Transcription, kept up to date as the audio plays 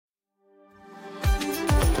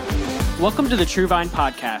Welcome to the True Vine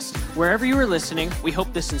Podcast. Wherever you are listening, we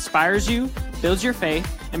hope this inspires you, builds your faith,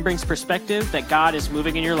 and brings perspective that God is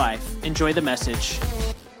moving in your life. Enjoy the message.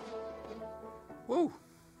 Woo!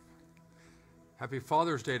 Happy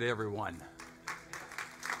Father's Day to everyone.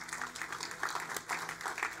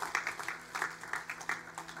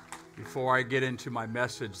 Before I get into my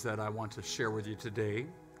message that I want to share with you today,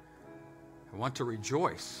 I want to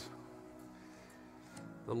rejoice.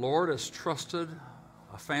 The Lord has trusted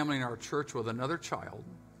a family in our church with another child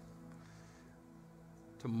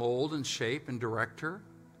to mold and shape and direct her.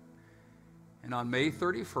 And on May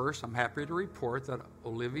 31st, I'm happy to report that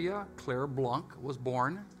Olivia Claire Blanc was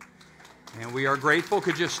born. And we are grateful.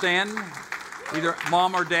 Could you stand, either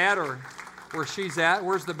mom or dad, or where she's at?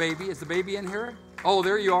 Where's the baby? Is the baby in here? Oh,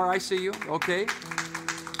 there you are. I see you. Okay.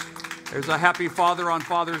 There's a happy father on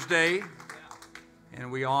Father's Day.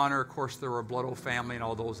 And we honor, of course, the Robledo family and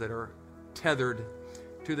all those that are tethered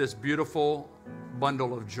to this beautiful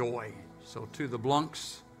bundle of joy. So to the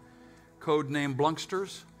Blunks, codenamed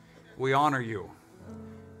Blunksters, we honor you.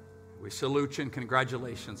 We salute you and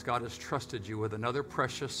congratulations. God has trusted you with another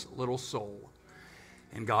precious little soul.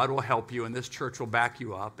 And God will help you, and this church will back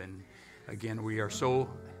you up. And again, we are so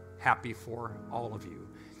happy for all of you.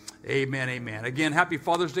 Amen, amen. Again, happy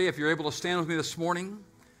Father's Day. If you're able to stand with me this morning,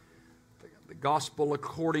 the Gospel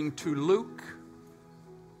according to Luke.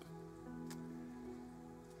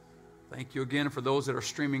 Thank you again for those that are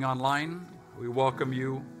streaming online. We welcome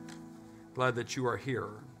you. Glad that you are here.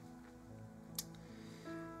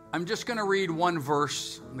 I'm just going to read one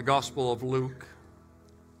verse in the Gospel of Luke.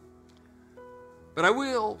 But I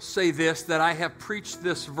will say this, that I have preached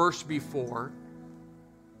this verse before,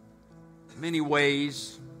 many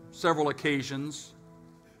ways, several occasions.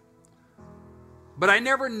 But I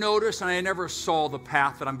never noticed and I never saw the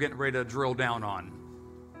path that I'm getting ready to drill down on.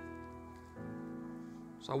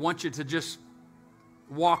 So I want you to just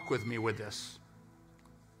walk with me with this.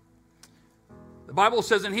 The Bible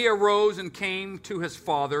says, and he arose and came to his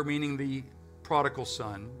father, meaning the prodigal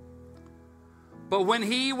son. But when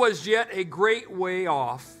he was yet a great way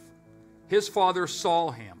off, his father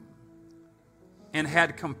saw him and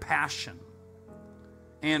had compassion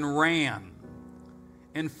and ran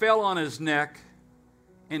and fell on his neck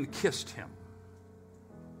and kissed him.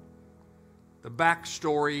 The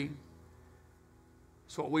backstory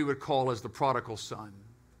is what we would call as the prodigal son.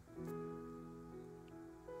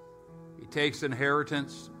 He takes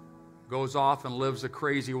inheritance, goes off and lives a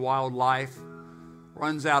crazy, wild life,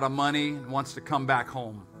 runs out of money, and wants to come back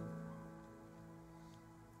home.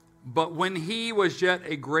 But when he was yet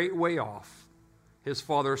a great way off, his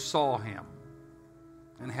father saw him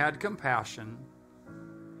and had compassion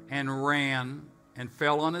and ran and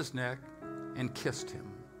fell on his neck and kissed him.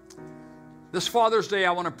 This Father's Day,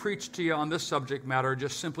 I want to preach to you on this subject matter,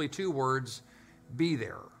 just simply two words: be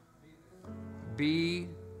there. Be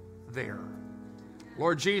there.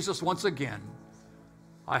 Lord Jesus, once again,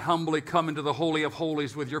 I humbly come into the Holy of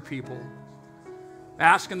Holies with your people,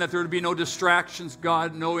 asking that there would be no distractions,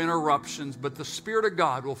 God, no interruptions, but the Spirit of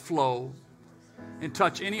God will flow and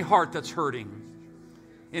touch any heart that's hurting,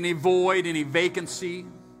 any void, any vacancy,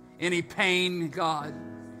 any pain, God.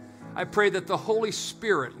 I pray that the Holy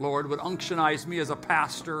Spirit, Lord, would unctionize me as a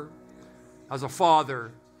pastor, as a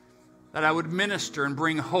father, that I would minister and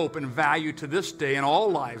bring hope and value to this day in all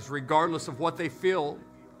lives, regardless of what they feel.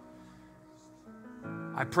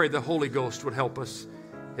 I pray the Holy Ghost would help us.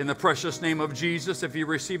 In the precious name of Jesus, if you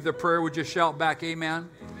receive the prayer, would you shout back, amen?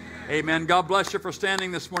 Amen. Amen. God bless you for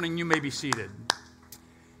standing this morning. You may be seated.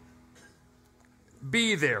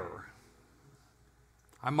 Be there.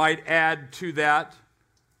 I might add to that,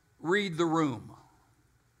 read the room.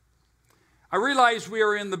 I realize we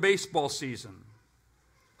are in the baseball season.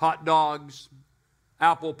 Hot dogs,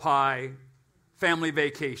 apple pie, family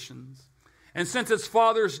vacations. And since it's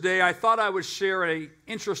Father's Day, I thought I would share an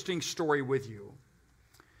interesting story with you.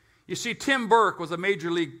 You see, Tim Burke was a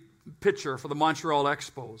major league pitcher for the Montreal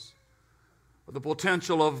Expos, with the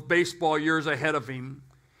potential of baseball years ahead of him.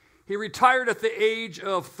 He retired at the age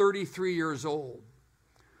of 33 years old.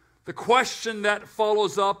 The question that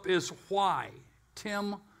follows up is why?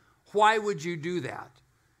 Tim, why would you do that?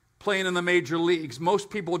 Playing in the major leagues.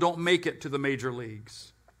 Most people don't make it to the major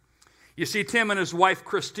leagues. You see, Tim and his wife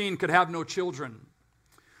Christine could have no children.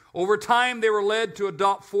 Over time, they were led to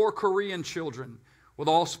adopt 4 Korean children with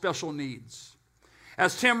all special needs.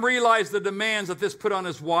 As Tim realized the demands that this put on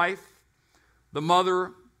his wife, the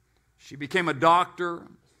mother, she became a doctor,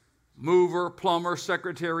 mover, plumber,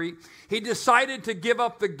 secretary. He decided to give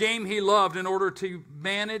up the game he loved in order to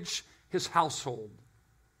manage his household.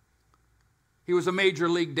 He was a major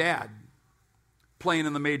league dad, playing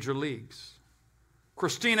in the major leagues.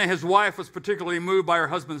 Christina, his wife, was particularly moved by her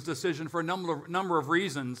husband's decision for a number of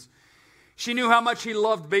reasons. She knew how much he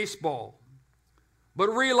loved baseball, but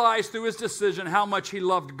realized through his decision how much he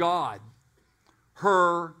loved God,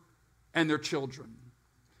 her, and their children.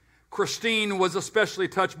 Christine was especially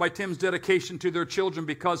touched by Tim's dedication to their children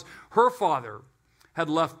because her father had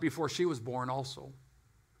left before she was born also.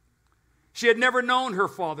 She had never known her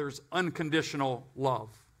father's unconditional love.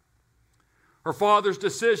 Her father's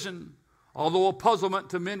decision, although a puzzlement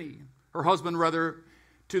to many, her husband rather,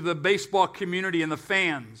 to the baseball community and the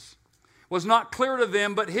fans, was not clear to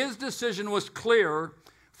them, but his decision was clear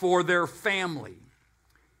for their family.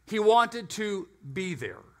 He wanted to be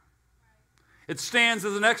there. It stands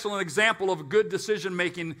as an excellent example of good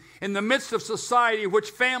decision-making in the midst of society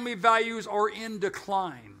which family values are in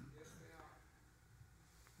decline.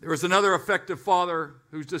 There was another effective father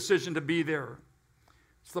whose decision to be there.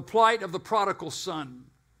 It's the plight of the prodigal son.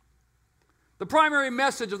 The primary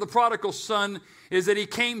message of the prodigal son is that he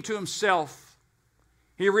came to himself.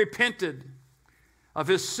 He repented of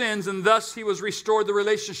his sins, and thus he was restored the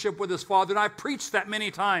relationship with his father. And I've preached that many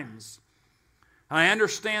times, and I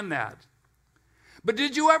understand that. But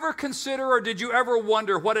did you ever consider or did you ever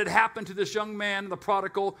wonder what had happened to this young man, the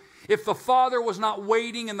prodigal, if the father was not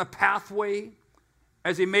waiting in the pathway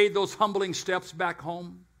as he made those humbling steps back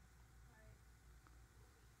home?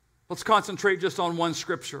 Let's concentrate just on one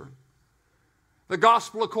scripture. The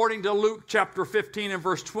gospel according to Luke chapter 15 and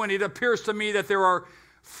verse 20. It appears to me that there are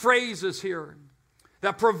phrases here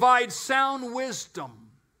that provide sound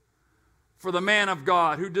wisdom for the man of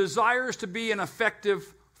God who desires to be an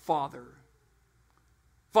effective father.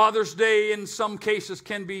 Father's Day in some cases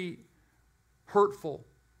can be hurtful.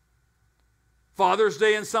 Father's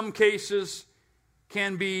Day in some cases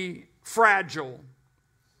can be fragile.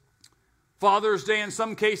 Father's Day in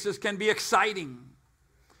some cases can be exciting.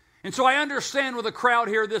 And so I understand with a crowd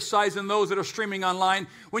here this size and those that are streaming online,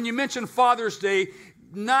 when you mention Father's Day,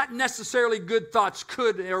 not necessarily good thoughts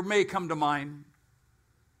could or may come to mind.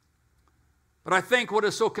 But I think what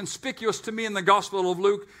is so conspicuous to me in the Gospel of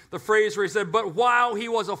Luke, the phrase where he said, but while he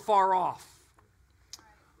was afar off,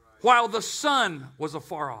 while the son was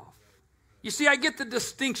afar off. You see, I get the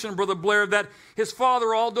distinction, Brother Blair, that his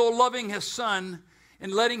father, although loving his son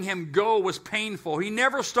and letting him go was painful, he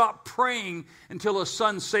never stopped praying until his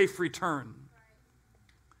son's safe return.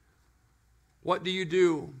 What do you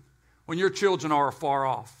do when your children are afar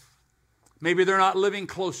off? Maybe they're not living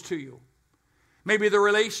close to you. Maybe the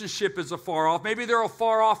relationship is afar off. Maybe they're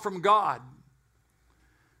afar off from God.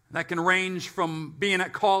 That can range from being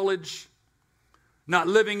at college, not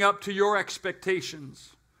living up to your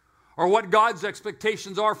expectations, or what God's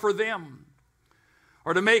expectations are for them,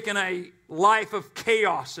 or to making a life of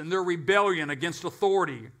chaos in their rebellion against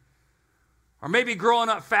authority, or maybe growing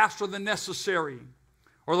up faster than necessary,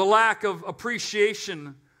 or the lack of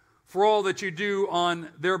appreciation for all that you do on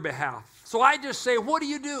their behalf. So I just say, what do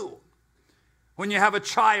you do when you have a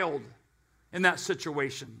child in that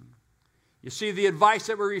situation? You see, the advice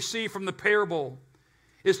that we receive from the parable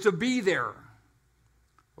is to be there.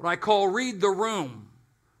 What I call read the room.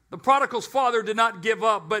 The prodigal's father did not give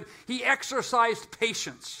up, but he exercised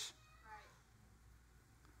patience.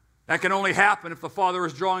 That can only happen if the father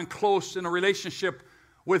is drawing close in a relationship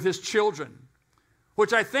with his children.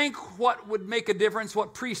 Which I think what would make a difference,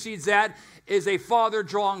 what precedes that, is a father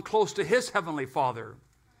drawing close to his heavenly Father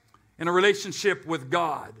in a relationship with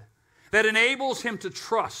God that enables him to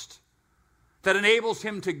trust, that enables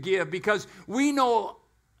him to give, because we know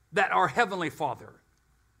that our heavenly Father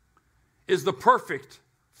is the perfect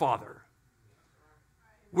Father.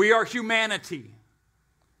 We are humanity.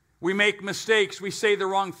 We make mistakes. We say the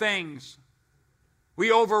wrong things. We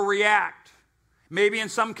overreact. Maybe in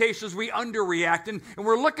some cases we underreact. And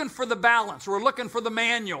we're looking for the balance. We're looking for the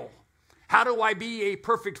manual. How do I be a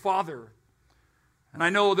perfect father? And I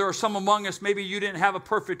know there are some among us, maybe you didn't have a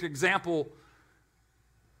perfect example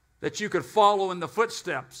that you could follow in the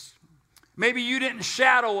footsteps. Maybe you didn't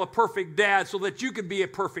shadow a perfect dad so that you could be a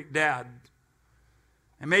perfect dad.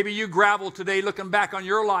 And maybe you gravel today looking back on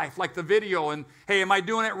your life like the video and, hey, am I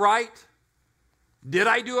doing it right? Did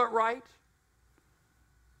I do it right?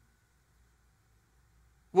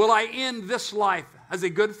 Will I end this life as a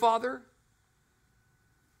good father?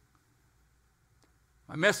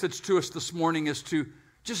 My message to us this morning is to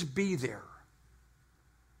just be there.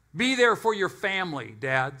 Be there for your family,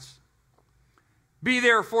 dads. Be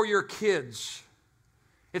there for your kids.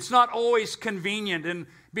 It's not always convenient, and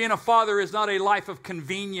being a father is not a life of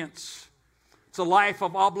convenience. It's a life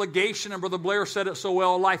of obligation, and Brother Blair said it so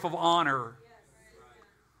well, a life of honor.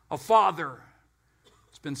 A father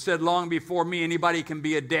is been said long before me, anybody can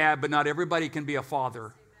be a dad, but not everybody can be a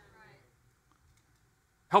father.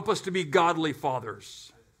 Help us to be godly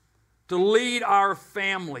fathers, to lead our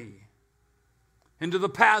family into the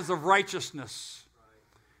paths of righteousness,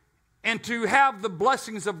 and to have the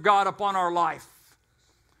blessings of God upon our life.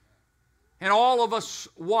 And all of us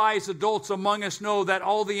wise adults among us know that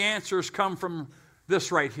all the answers come from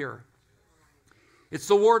this right here. It's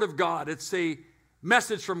the Word of God. It's a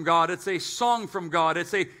message from God. It's a song from God.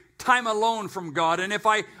 It's a time alone from God. And if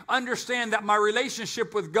I understand that my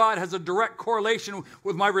relationship with God has a direct correlation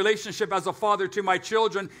with my relationship as a father to my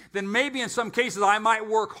children, then maybe in some cases I might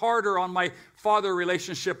work harder on my father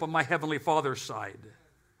relationship on my Heavenly Father's side.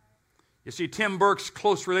 You see, Tim Burke's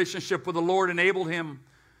close relationship with the Lord enabled him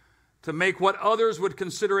to make what others would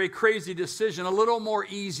consider a crazy decision a little more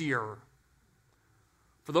easier.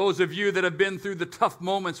 For those of you that have been through the tough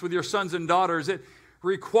moments with your sons and daughters, it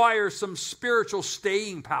requires some spiritual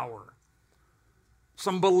staying power,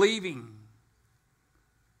 some believing.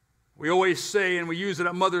 We always say, and we use it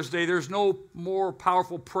at Mother's Day, there's no more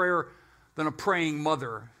powerful prayer than a praying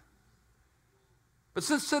mother. But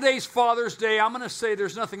since today's Father's Day, I'm going to say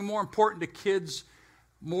there's nothing more important to kids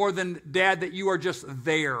more than, Dad, that you are just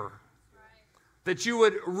there. Right. That you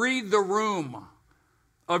would read the room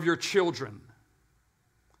of your children.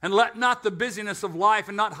 And let not the busyness of life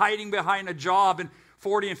and not hiding behind a job and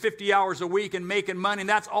 40 and 50 hours a week and making money, and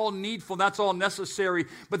that's all needful, that's all necessary.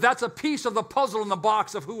 But that's a piece of the puzzle in the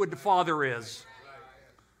box of who a father is.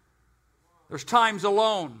 There's times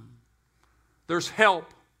alone. There's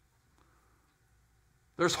help.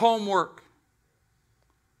 There's homework.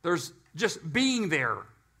 There's just being there.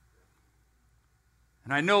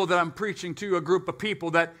 And I know that I'm preaching to a group of people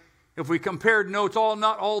that if we compared notes,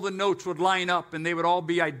 not all the notes would line up and they would all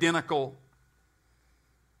be identical.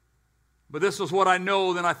 But this is what I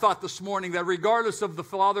know, and I thought this morning that regardless of the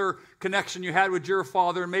father connection you had with your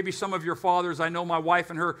father, and maybe some of your fathers, I know my wife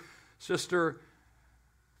and her sister,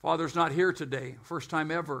 father's not here today, first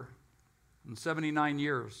time ever in 79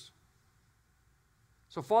 years.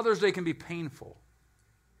 So Father's Day can be painful.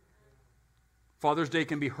 Father's Day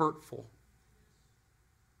can be hurtful.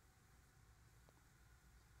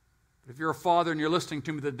 If you're a father and you're listening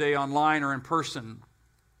to me today online or in person,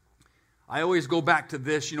 I always go back to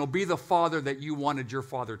this, be the father that you wanted your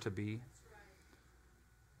father to be.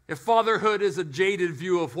 If fatherhood is a jaded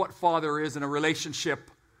view of what father is in a relationship,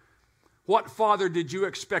 what father did you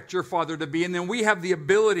expect your father to be? And then we have the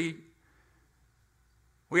ability,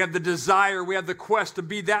 we have the desire, we have the quest to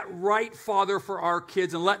be that right father for our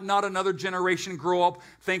kids and let not another generation grow up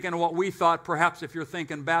thinking what we thought, perhaps if you're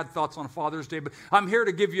thinking bad thoughts on Father's Day. But I'm here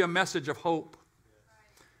to give you a message of hope.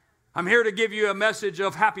 I'm here to give you a message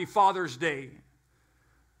of Happy Father's Day.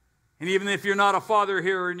 And even if you're not a father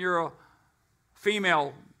here and you're a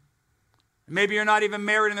female, maybe you're not even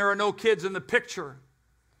married and there are no kids in the picture,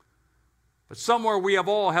 but somewhere we have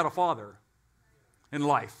all had a father in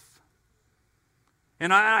life.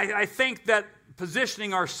 And I think that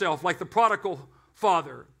positioning ourselves like the prodigal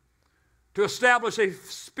father to establish a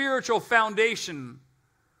spiritual foundation,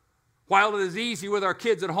 while it is easy with our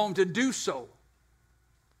kids at home to do so,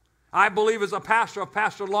 I believe as a pastor, I've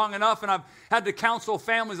pastored long enough and I've had to counsel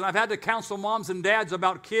families and I've had to counsel moms and dads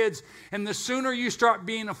about kids. And the sooner you start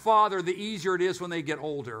being a father, the easier it is when they get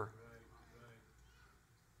older.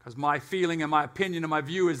 Because my feeling and my opinion and my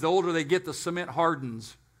view is the older they get, the cement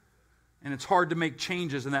hardens. And it's hard to make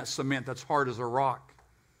changes in that cement that's hard as a rock.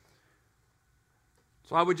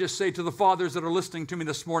 So I would just say to the fathers that are listening to me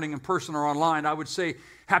this morning in person or online, I would say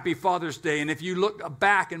Happy Father's Day. And if you look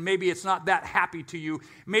back and maybe it's not that happy to you,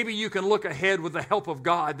 maybe you can look ahead with the help of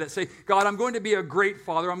God that say, God, I'm going to be a great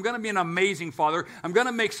father. I'm going to be an amazing father. I'm going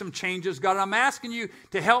to make some changes. God, I'm asking you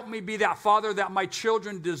to help me be that father that my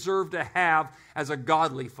children deserve to have as a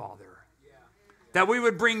godly father. That we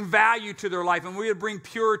would bring value to their life and we would bring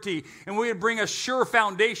purity and we would bring a sure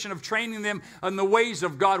foundation of training them in the ways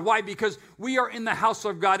of God. Why? Because we are in the house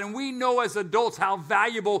of God and we know as adults how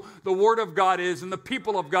valuable the Word of God is and the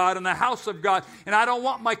people of God and the house of God. And I don't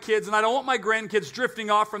want my kids and I don't want my grandkids drifting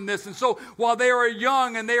off from this. And so while they are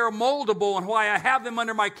young and they are moldable and why I have them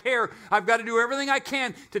under my care, I've got to do everything I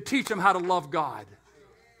can to teach them how to love God.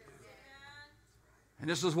 And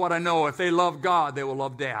this is what I know. If they love God, they will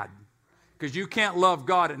love Dad. Because you can't love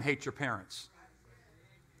God and hate your parents.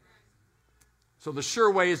 So the sure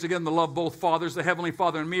way is, again, to love both fathers, the Heavenly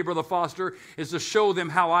Father and me, Brother Foster, is to show them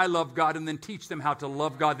how I love God and then teach them how to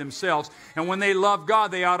love God themselves. And when they love God,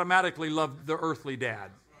 they automatically love the earthly dad.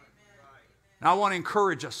 And I want to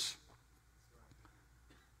encourage us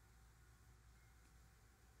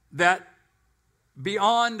that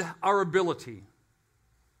beyond our ability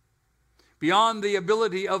beyond the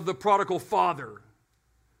ability of the prodigal father,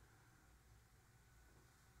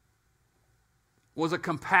 was a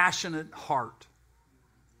compassionate heart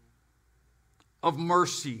of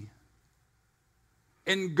mercy.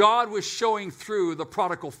 And God was showing through the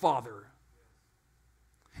prodigal father.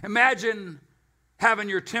 Imagine having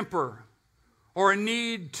your temper or a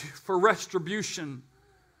need for retribution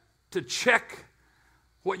to check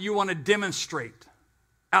what you want to demonstrate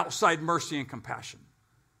outside mercy and compassion.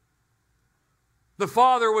 The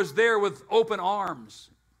father was there with open arms.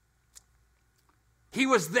 He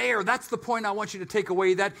was there. That's the point I want you to take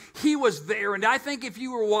away, that he was there. And I think if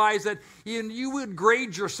you were wise, that you would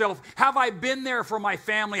grade yourself. Have I been there for my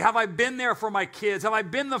family? Have I been there for my kids? Have I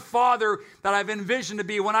been the father that I've envisioned to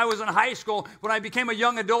be when I was in high school, when I became a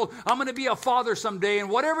young adult? I'm going to be a father someday. And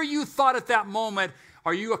whatever you thought at that moment,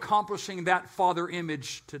 are you accomplishing that father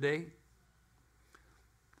image today?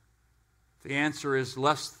 The answer is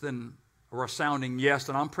less than a resounding yes,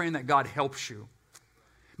 and I'm praying that God helps you.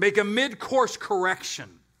 Make a mid-course correction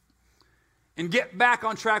and get back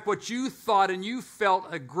on track what you thought and you felt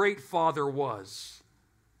a great father was.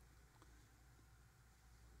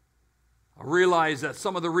 I realize that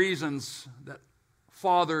some of the reasons that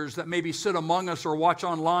fathers that maybe sit among us or watch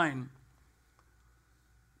online,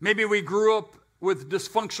 maybe we grew up with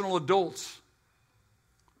dysfunctional adults.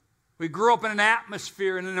 We grew up in an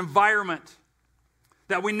atmosphere, in an environment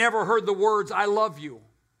that we never heard the words, I love you.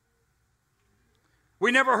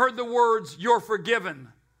 We never heard the words, you're forgiven,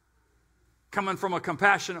 coming from a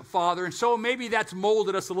compassionate father. And so maybe that's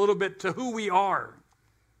molded us a little bit to who we are.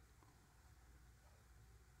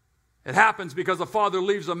 It happens because a father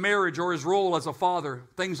leaves a marriage or his role as a father.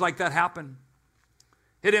 Things like that happen.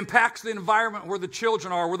 It impacts the environment where the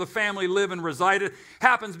children are, where the family live and reside. It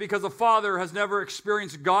happens because a father has never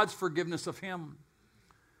experienced God's forgiveness of him.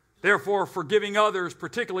 Therefore, forgiving others,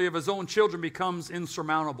 particularly of his own children, becomes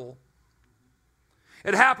insurmountable.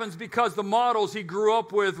 It happens because the models he grew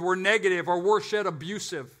up with were negative or worse yet,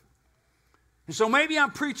 abusive. And so maybe I'm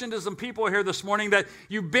preaching to some people here this morning that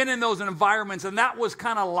you've been in those environments and that was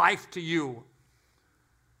kind of life to you.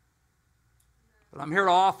 But I'm here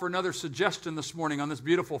to offer another suggestion this morning on this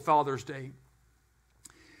beautiful Father's Day,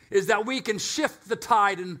 is that we can shift the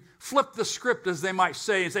tide and flip the script, as they might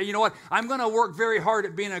say, and say, you know what, I'm going to work very hard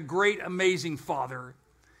at being a great, amazing father.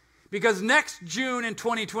 Because next June in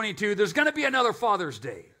 2022, there's going to be another Father's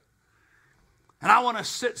Day. And I want to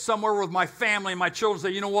sit somewhere with my family and my children and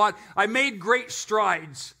say, you know what? I made great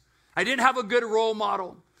strides. I didn't have a good role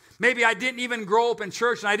model. Maybe I didn't even grow up in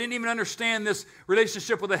church and I didn't even understand this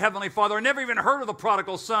relationship with the Heavenly Father. I never even heard of the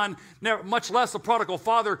prodigal son, much less the prodigal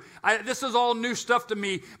father. This is all new stuff to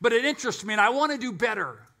me, but it interests me and I want to do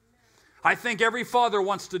better. I think every father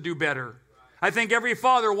wants to do better. I think every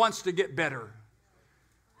father wants to get better.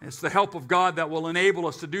 It's the help of God that will enable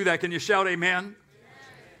us to do that. Can you shout amen? Amen.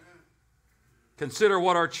 Consider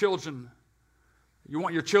what you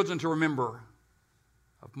want your children to remember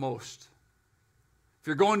of most. If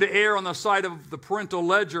you're going to err on the side of the parental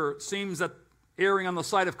ledger, it seems that erring on the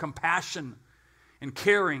side of compassion and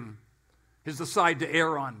caring is the side to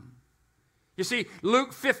err on. You see,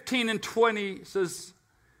 Luke 15:20 says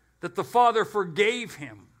that the Father forgave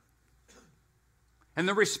him. And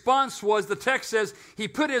the response was, the text says, he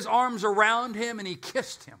put his arms around him and he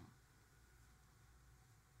kissed him.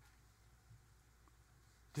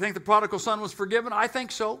 Do you think the prodigal son was forgiven? I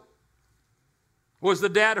think so. Was the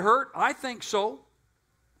dad hurt? I think so.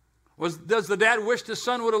 Does the dad wish his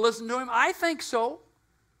son would have listened to him? I think so.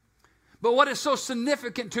 But what is so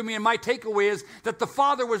significant to me and my takeaway is that the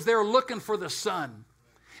father was there looking for the son.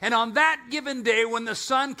 And on that given day, when the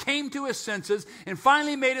son came to his senses and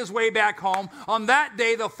finally made his way back home, on that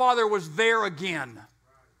day, the father was there again.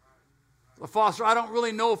 The father, I don't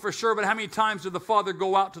really know for sure, but how many times did the father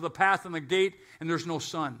go out to the path and the gate and there's no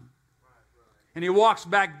son? And he walks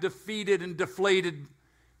back defeated and deflated,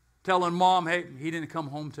 telling mom, hey, he didn't come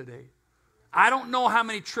home today. I don't know how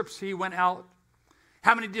many trips he went out,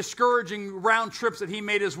 how many discouraging round trips that he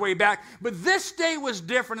made his way back. But this day was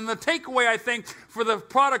different. And the takeaway, I think, for the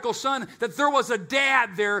prodigal son, that there was a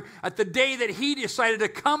dad there at the day that he decided to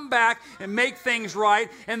come back and make things right.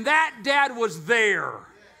 And that dad was there.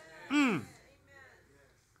 And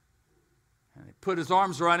he put his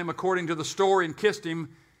arms around him according to the story and kissed him.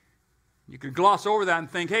 You could gloss over that and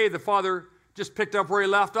think, hey, the father just picked up where he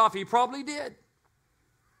left off. He probably did.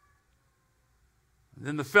 And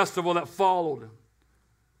then the festival that followed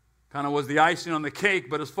kind of was the icing on the cake,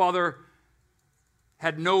 but his father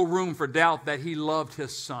had no room for doubt that he loved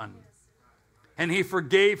his son. And he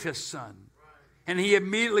forgave his son. And he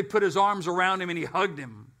immediately put his arms around him and he hugged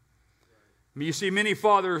him. I mean, you see, many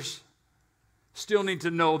fathers still need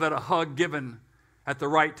to know that a hug given at the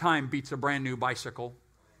right time beats a brand new bicycle.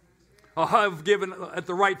 A hug given at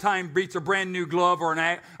the right time beats a brand new glove or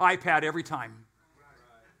an iPad every time.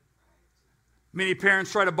 Many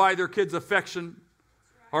parents try to buy their kids affection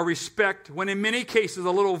or respect, when in many cases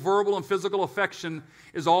a little verbal and physical affection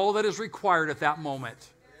is all that is required at that moment.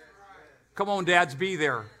 Come on, dads, be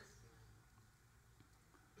there.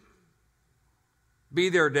 Be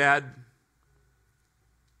there, Dad.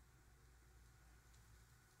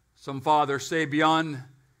 Some fathers say, beyond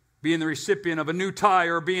being the recipient of a new tie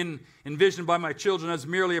or being envisioned by my children as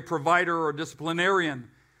merely a provider or a disciplinarian,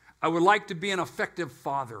 I would like to be an effective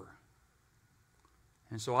father.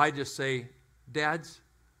 And so I just say, dads,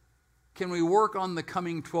 can we work on the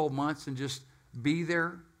coming 12 months and just be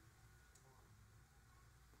there?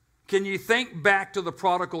 Can you think back to the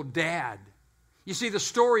prodigal dad? You see, the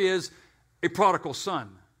story is a prodigal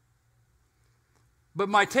son. But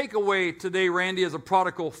my takeaway today, Randy, is a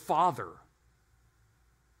prodigal father.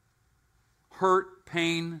 Hurt,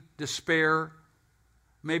 pain, despair,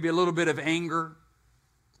 maybe a little bit of anger.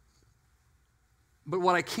 But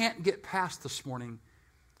what I can't get past this morning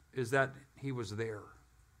is that he was there.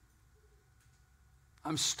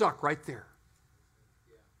 I'm stuck right there.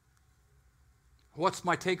 What's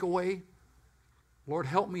my takeaway? Lord,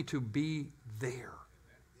 help me to be there.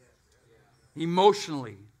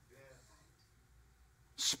 Emotionally,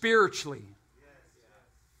 spiritually,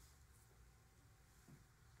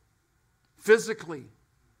 physically.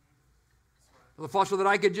 The thought so that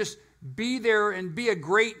I could just be there and be a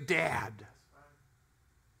great dad.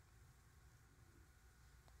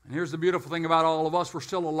 And here's the beautiful thing about all of us. We're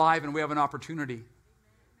still alive and we have an opportunity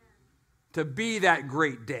to be that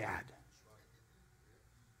great dad.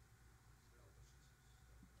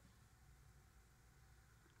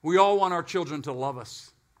 We all want our children to love us.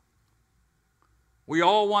 We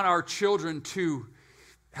all want our children to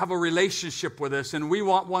have a relationship with us, and we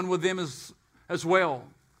want one with them as well.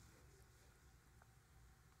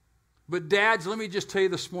 But dads, let me just tell you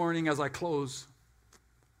this morning as I close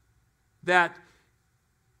that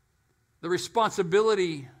the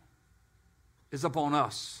responsibility is upon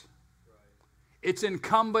us. It's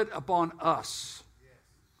incumbent upon us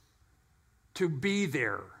to be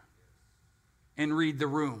there and read the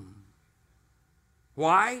room.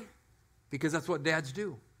 Why? Because that's what dads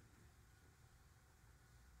do.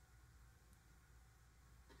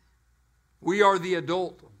 We are the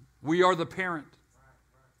adult. We are the parent.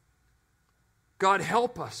 God,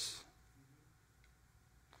 help us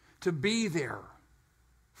to be there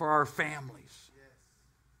for our families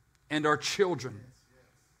and our children.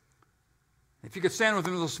 If you could stand with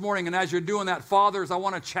me this morning, and as you're doing that, fathers, I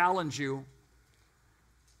want to challenge you.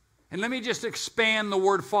 And let me just expand the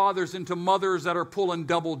word fathers into mothers that are pulling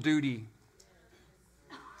double duty.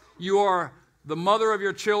 You are the mother of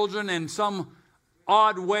your children, in some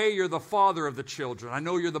odd way, you're the father of the children. I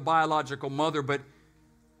know you're the biological mother, but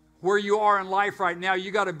where you are in life right now,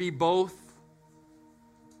 you got to be both.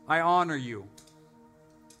 I honor you.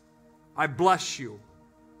 I bless you.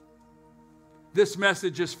 This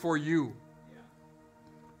message is for you.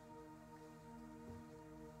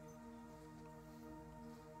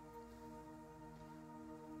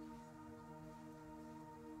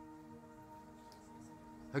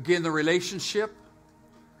 Again, the relationship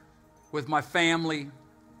with my family,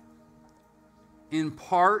 in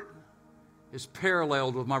part, is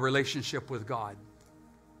paralleled with my relationship with God.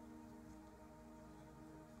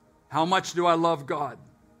 How much do I love God?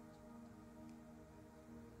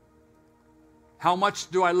 How much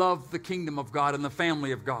do I love the kingdom of God and the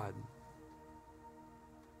family of God?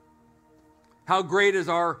 How great is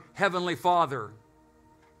our Heavenly Father?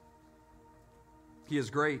 He is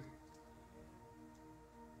great.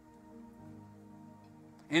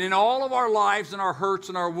 And in all of our lives and our hurts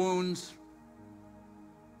and our wounds,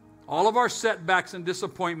 all of our setbacks and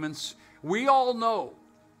disappointments, we all know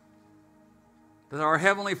that our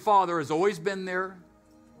Heavenly Father has always been there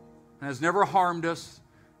and has never harmed us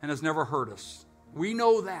and has never hurt us. We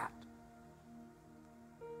know that.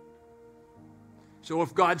 So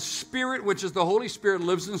if God's Spirit, which is the Holy Spirit,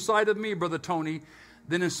 lives inside of me, Brother Tony,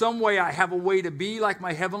 then in some way I have a way to be like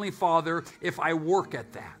my Heavenly Father if I work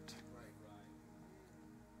at that.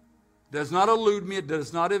 Does not elude me. It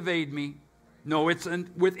does not evade me. No, it's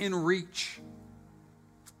within reach.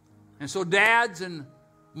 And so dads and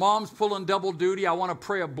moms pulling double duty, I want to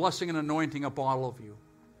pray a blessing and anointing upon all of you.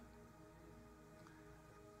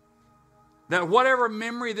 That whatever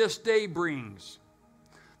memory this day brings,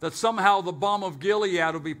 that somehow the balm of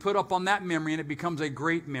Gilead will be put up on that memory and it becomes a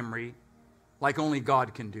great memory like only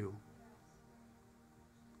God can do.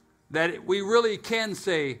 That we really can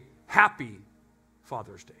say happy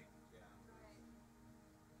Father's Day.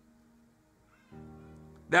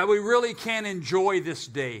 That we really can enjoy this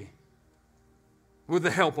day with the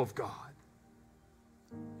help of God.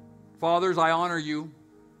 Fathers, I honor you.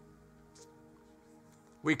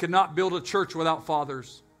 We cannot build a church without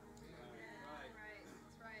fathers.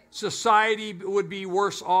 Society would be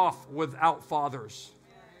worse off without fathers.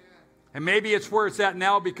 And maybe it's where it's at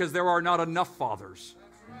now because there are not enough fathers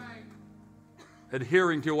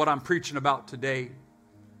adhering to what I'm preaching about today.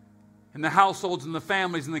 And the households and the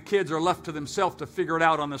families and the kids are left to themselves to figure it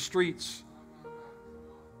out on the streets.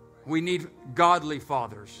 We need godly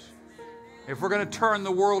fathers. If we're going to turn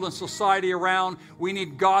the world and society around, we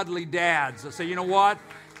need godly dads that say, you know what?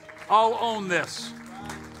 I'll own this.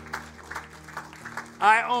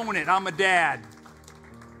 I own it. I'm a dad.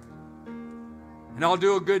 And I'll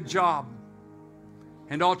do a good job.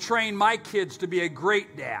 And I'll train my kids to be a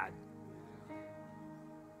great dad.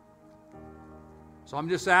 So I'm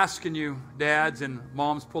just asking you, dads and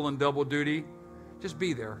moms pulling double duty, just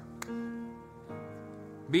be there.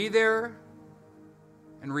 Be there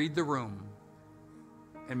and read the room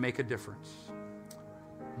and make a difference.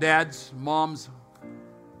 Dads, moms,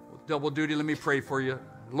 double duty, let me pray for you.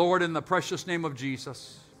 Lord, in the precious name of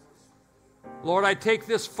Jesus, Lord, I take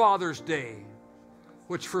this Father's Day,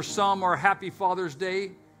 which for some are Happy Father's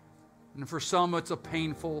Day, and for some it's a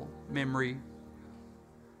painful memory.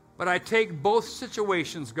 But I take both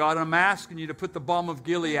situations, God, and I'm asking you to put the balm of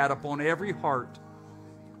Gilead upon every heart,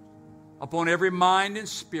 upon every mind and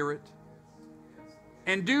spirit,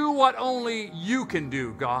 and do what only you can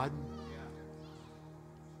do, God.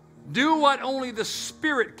 Do what only the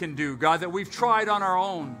Spirit can do, God, that we've tried on our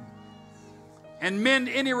own. And mend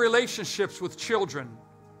any relationships with children.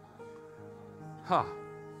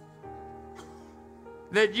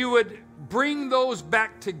 That you would bring those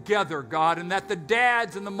back together, God, and that the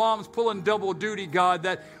dads and the moms pulling double duty, God,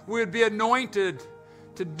 that we would be anointed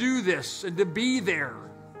to do this and to be there.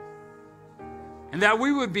 And that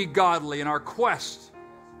we would be godly in our quest.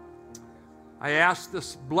 I ask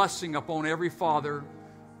this blessing upon every father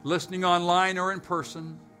listening online or in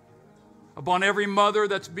person, upon every mother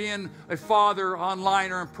that's being a father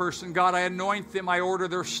online or in person. God, I anoint them, I order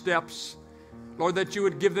their steps. Lord, that you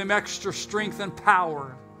would give them extra strength and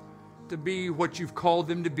power to be what you've called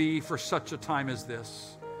them to be for such a time as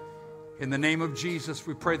this. In the name of Jesus,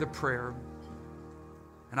 we pray the prayer.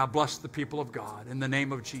 And I bless the people of God in the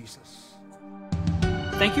name of Jesus.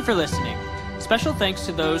 Thank you for listening. Special thanks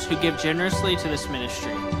to those who give generously to this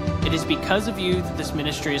ministry. It is because of you that this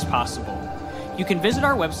ministry is possible. You can visit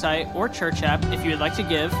our website or church app if you would like to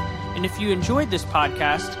give. And if you enjoyed this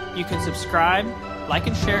podcast, you can subscribe, like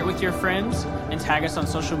and share it with your friends, and tag us on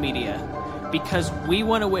social media. Because we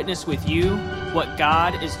want to witness with you what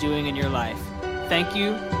God is doing in your life. Thank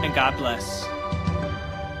you, and God bless.